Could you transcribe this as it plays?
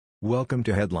Welcome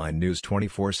to Headline News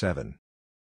 24/7.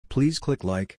 Please click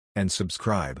like and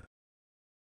subscribe.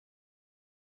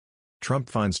 Trump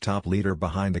finds top leader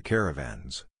behind the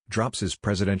caravans, drops his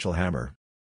presidential hammer.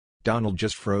 Donald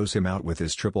just froze him out with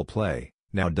his triple play.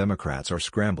 Now Democrats are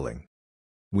scrambling.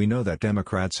 We know that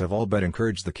Democrats have all but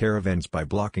encouraged the caravans by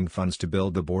blocking funds to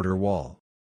build the border wall.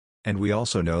 And we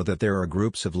also know that there are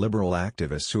groups of liberal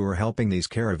activists who are helping these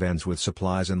caravans with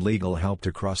supplies and legal help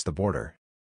to cross the border.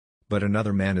 But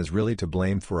another man is really to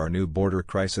blame for our new border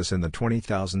crisis in the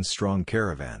 20,000-strong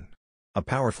caravan. A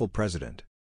powerful president.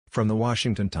 From the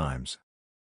Washington Times.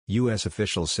 U.S.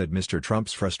 officials said Mr.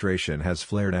 Trump's frustration has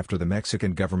flared after the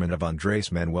Mexican government of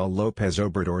Andrés Manuel López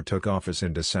Obrador took office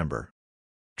in December.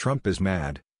 Trump is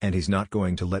mad, and he's not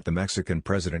going to let the Mexican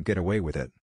president get away with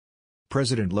it.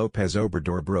 President López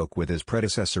Obrador broke with his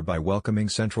predecessor by welcoming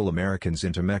Central Americans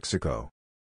into Mexico.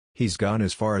 He's gone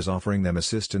as far as offering them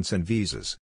assistance and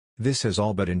visas. This has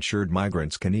all but ensured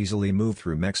migrants can easily move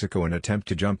through Mexico and attempt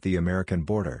to jump the American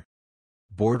border.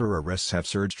 Border arrests have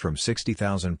surged from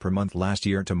 60,000 per month last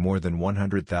year to more than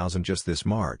 100,000 just this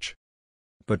March.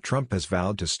 But Trump has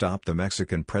vowed to stop the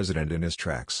Mexican president in his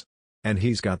tracks. And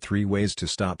he's got 3 ways to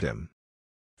stop him.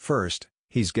 First,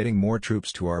 he's getting more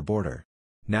troops to our border.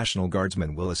 National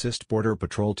Guardsmen will assist Border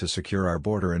Patrol to secure our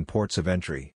border and ports of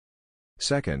entry.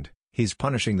 Second, he's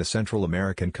punishing the Central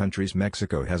American countries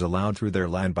Mexico has allowed through their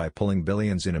land by pulling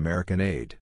billions in American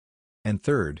aid. And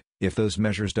third, if those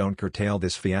measures don't curtail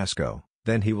this fiasco,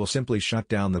 then he will simply shut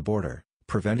down the border,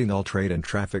 preventing all trade and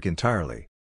traffic entirely.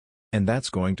 And that's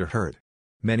going to hurt.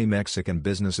 Many Mexican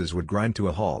businesses would grind to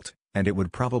a halt, and it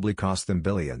would probably cost them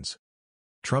billions.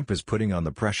 Trump is putting on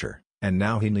the pressure, and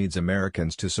now he needs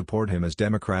Americans to support him as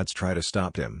Democrats try to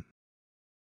stop him.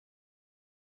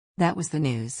 That was the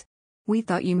news. We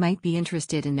thought you might be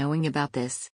interested in knowing about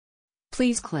this.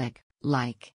 Please click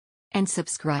like and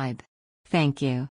subscribe. Thank you.